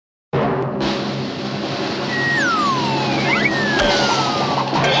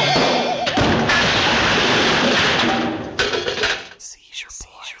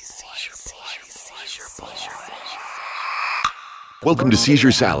Welcome to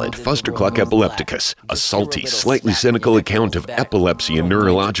Seizure Salad, Fustercluck epilepticus, a salty, slightly cynical account of epilepsy and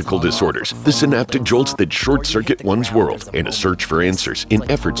neurological disorders, the synaptic jolts that short-circuit one's world, and a search for answers in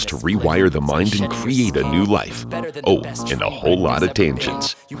efforts to rewire the mind and create a new life. Oh, and a whole lot of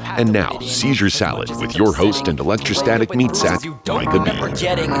tangents. And now, Seizure Salad with your host and electrostatic meat sack, Micah B.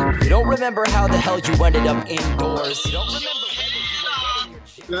 You don't remember how the hell you ended up indoors. You don't remember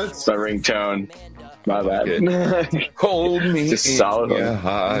That's the ringtone. My bad. Hold me Just solid in your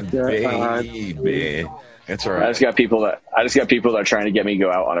heart, baby. That's all right. I just got people that are trying to get me to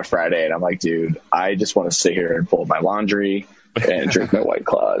go out on a Friday, and I'm like, dude, I just want to sit here and fold my laundry and drink my White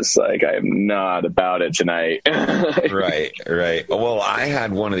Claws. Like, I am not about it tonight. Right. Well, I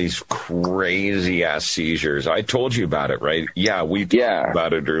had one of these crazy ass seizures. I told you about it, right? Yeah, we talked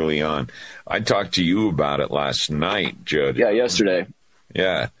about it early on. I talked to you about it last night, Joe. Yeah, yesterday.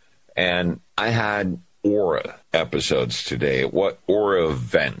 Yeah. And I had aura episodes today. What aura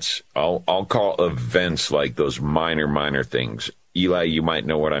events? I'll call events like those minor things. Eli, you might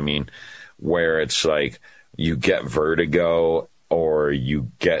know what I mean, where it's like you get vertigo or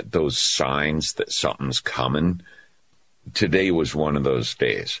you get those signs that something's coming. Today was one of those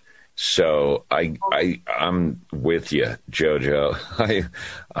days. So I'm with you, Jojo.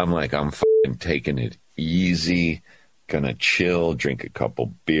 I'm like, I'm fucking taking it easy. Gonna chill, drink a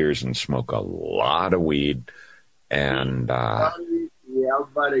couple beers, and smoke a lot of weed. And yeah,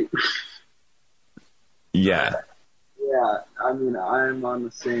 buddy. Yeah. I mean, I'm on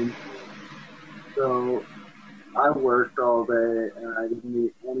the same. So I worked all day, and I didn't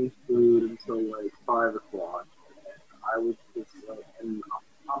eat any food until like 5 o'clock. I was just like, and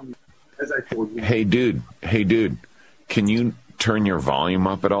as I told you. Hey, dude. Can you turn your volume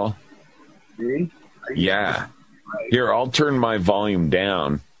up at all? Me? Yeah. Here, I'll turn my volume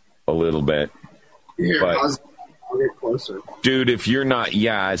down a little bit. Here, but, I'll get closer. Dude, if you're not,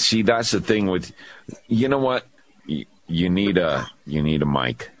 see, that's the thing with, you know what? You need a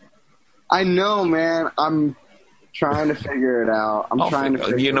mic. I know, man. I'm trying to figure it out.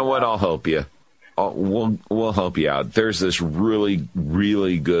 You know what? I'll help you. We'll help you out. There's this really,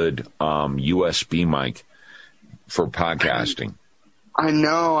 really good USB mic for podcasting. I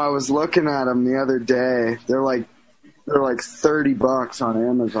know. I was looking at them the other day. They're like $30 on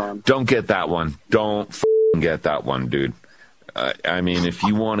Amazon. Don't get that one. Don't get that one, dude. I mean, if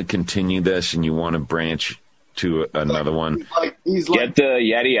you want to continue this and you want to branch to another one, Get the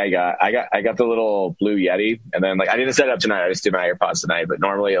Yeti. I got the little blue Yeti, and then I didn't set it up tonight. I just did my AirPods tonight. But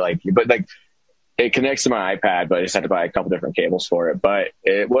normally, it connects to my iPad, but I just had to buy a couple different cables for it. But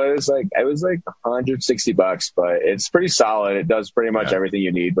it was like $160, but it's pretty solid. It does pretty much everything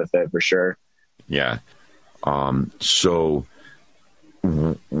you need with it for sure. Yeah. So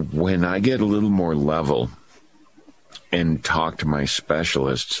when I get a little more level and talk to my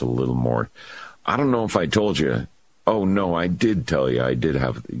specialists a little more, I don't know if I told you. Oh, no, I did tell you. I did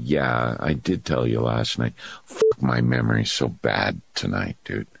tell you last night. Fuck, my memory's so bad tonight,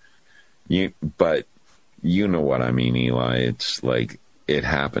 dude. But you know what I mean, Eli. It's like it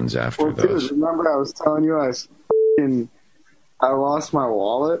happens after those. Dude, remember I was telling you I lost my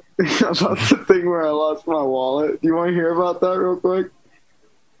wallet? About the thing where I lost my wallet. Do you want to hear about that real quick?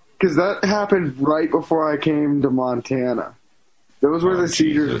 Because that happened right before I came to Montana. Those were the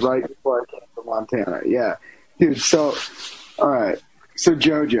seizures right before I came to Montana. Yeah. Dude, so, all right. So,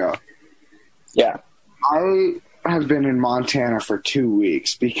 JoJo. Yeah. I have been in Montana for 2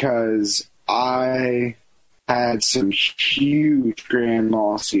 weeks because I had some huge grand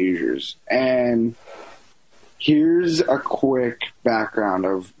mal seizures. And here's a quick background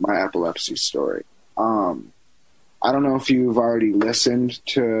of my epilepsy story. I don't know if you've already listened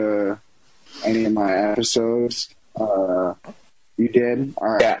to any of my episodes. You did? All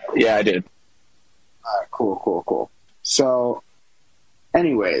right. Yeah, I did. All right, cool. So,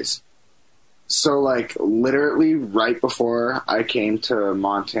 anyways, literally right before I came to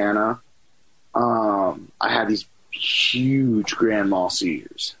Montana, I had these huge grand mal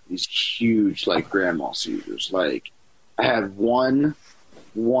seizures. These huge, grand mal seizures. I had one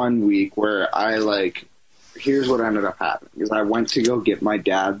week where here's what ended up happening. Is I went to go get my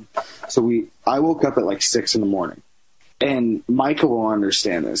dad. I woke up at 6 in the morning. And Micah will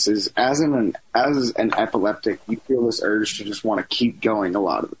understand this, is as an epileptic, you feel this urge to just want to keep going a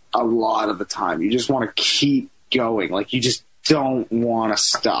lot of the time. You just want to keep going. You just don't want to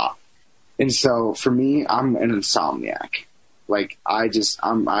stop. And so for me, I'm an insomniac. I'm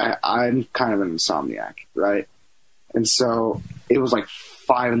kind of an insomniac, right? And so it was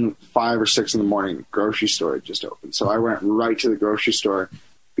 5 or 6 in the morning. The grocery store had just opened. So I went right to the grocery store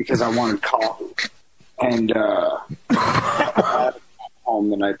because I wanted coffee. And home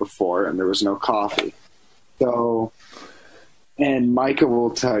the night before, and there was no coffee. So, and Micah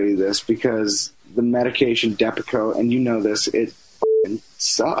will tell you this because the medication Depakote, and you know this, it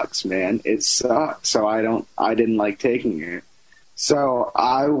sucks, man. It sucks. So I didn't like taking it. So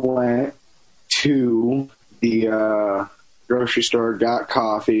I went to the grocery store, got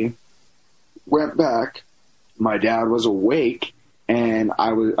coffee, went back. My dad was awake, and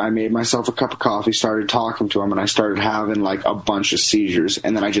I made myself a cup of coffee, started talking to him, and I started having like a bunch of seizures,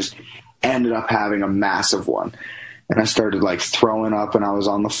 and then I just ended up having a massive one. And I started like throwing up, and I was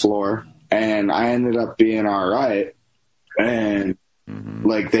on the floor, and I ended up being all right. And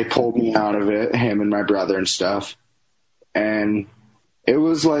like they pulled me out of it, him and my brother and stuff. And it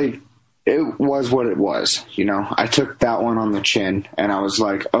was like, it was what it was, you know. I took that one on the chin, and I was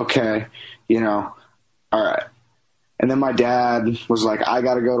like, okay, you know, all right. And then my dad was like, I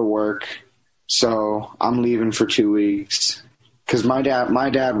got to go to work, so I'm leaving for 2 weeks. Because my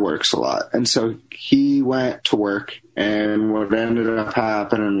dad works a lot. And so he went to work, and what ended up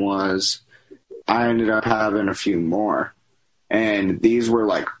happening was I ended up having a few more. And these were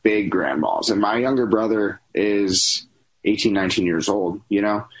like big grand malls. And my younger brother is 18, 19 years old, you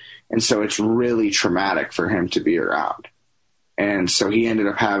know? And so it's really traumatic for him to be around. And so he ended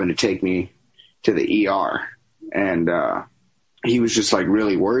up having to take me to the ER. And he was just like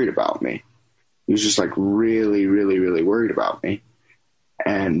really worried about me. He was just like really, really, really worried about me.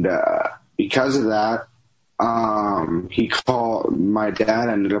 And because of that, my dad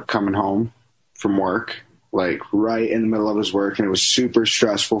ended up coming home from work, like right in the middle of his work. And it was super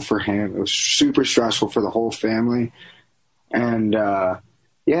stressful for him. It was super stressful for the whole family. And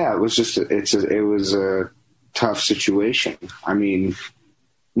yeah, it was just, it was a tough situation. I mean,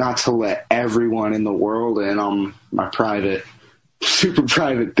 not to let everyone in the world in on my super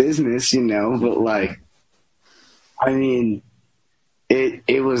private business, you know, but like, I mean,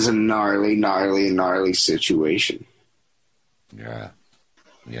 it was a gnarly situation. Yeah.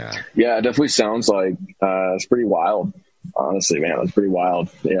 Yeah, it definitely sounds like it's pretty wild. Honestly, man, it's pretty wild.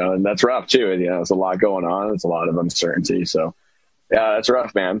 You know, and that's rough too. You know, there's a lot going on. It's a lot of uncertainty. So, yeah, that's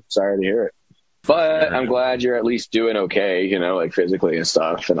rough, man. Sorry to hear it. But I'm glad you're at least doing okay. You know, like physically and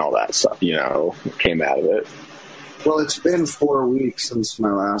stuff, and all that stuff. You know, came out of it. Well, it's been 4 weeks since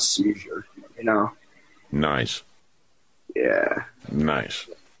my last seizure. You know. Nice. Yeah. Nice.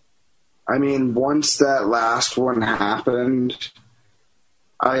 I mean, once that last one happened,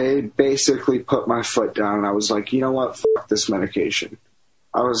 I basically put my foot down and I was like, you know what? Fuck this medication.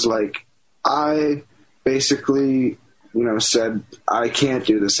 I was like, I basically, you know, said I can't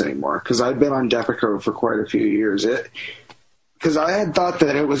do this anymore because I'd been on Depakote for quite a few years. Because I had thought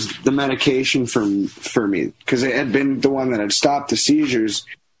that it was the medication for me because it had been the one that had stopped the seizures,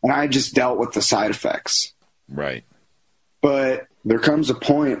 and I just dealt with the side effects. Right. But there comes a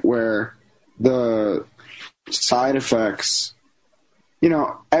point where the side effects, you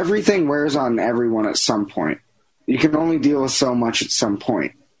know, everything wears on everyone at some point. You can only deal with so much at some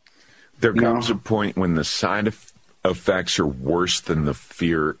point. There comes a point when the side effects are worse than the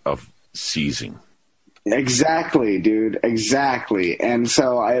fear of seizing. Exactly, dude. Exactly. And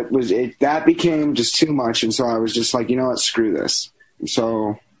so that became just too much. And so I was just like, you know what? Screw this.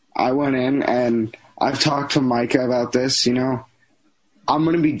 So I went in, and I've talked to Micah about this, you know. I'm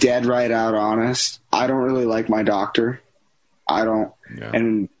going to be dead right out honest. I don't really like my doctor. I don't. Yeah.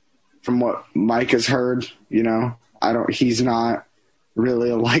 And from what Mike has heard, you know, he's not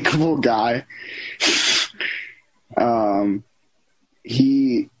really a likable guy. I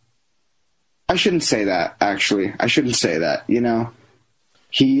shouldn't say that, actually. I shouldn't say that, you know.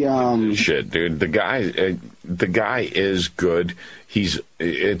 Shit, dude. The guy is good.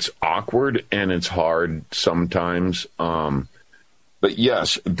 It's awkward and it's hard sometimes. But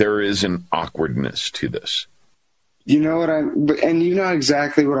yes, there is an awkwardness to this. You know what and you know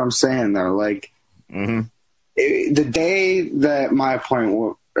exactly what I'm saying though. Like, the day that my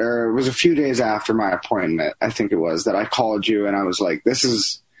appointment, or it was a few days after my appointment, I think it was, that I called you and I was like, I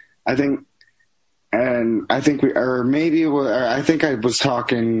think maybe I was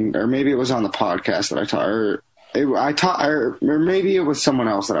talking, or maybe it was on the podcast that or maybe it was someone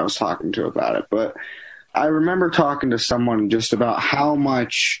else that I was talking to about it. But I remember talking to someone just about how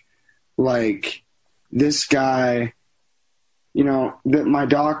much, like, this guy, you know, that my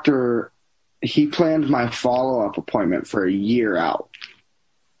doctor, he planned my follow-up appointment for a year out,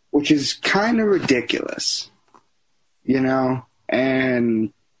 which is kind of ridiculous, you know?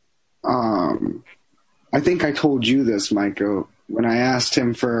 And I think I told you this, Micah, when I asked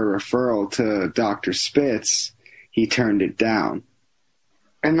him for a referral to Dr. Spitz, he turned it down.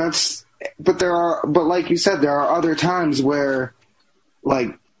 And but like you said, there are other times where,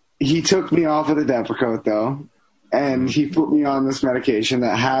 like, he took me off of the Depakote, though, and he put me on this medication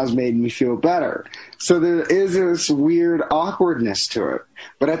that has made me feel better. So there is this weird awkwardness to it.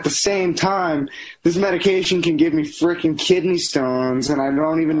 But at the same time, this medication can give me freaking kidney stones, and I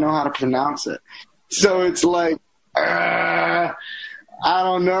don't even know how to pronounce it. So it's like, I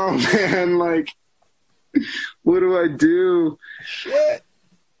don't know, man. Like, what do I do? Shit.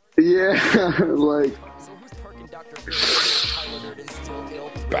 Yeah, like...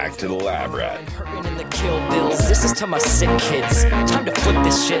 Back to the lab rat. This is to my sick kids. Time to flip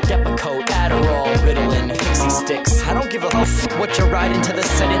this shit. Depakote, Adderall, Ritalin, Pixie sticks. I don't give a f what you're riding to the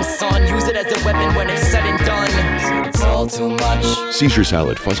setting sun. Use it as a weapon when it's said and done. It's all too much. Seizure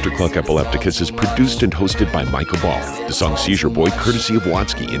Salad, Fustercluck Epilepticus is produced and hosted by Michael Ball. The song Seizure Boy, courtesy of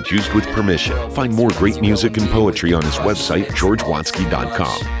Watsky and used with permission. Find more great music and poetry on his website,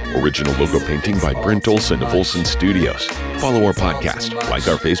 georgewatsky.com. Original logo painting by Brent Olson of Olson Studios. Follow our podcast, like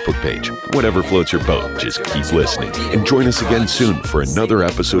our Facebook page. Whatever floats your boat, just keep listening. And join us again soon for another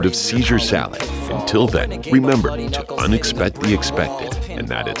episode of Seizure Salad. Until then, remember to unexpect the expected, and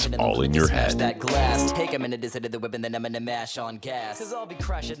that it's all in your head. That glass. Take a minute to sit at the whip and then I'm gonna mash on gas. Cause I'll be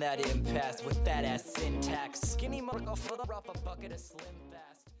crashing that impasse with that ass syntax. Skinny motherfucker, off a bucket of slim.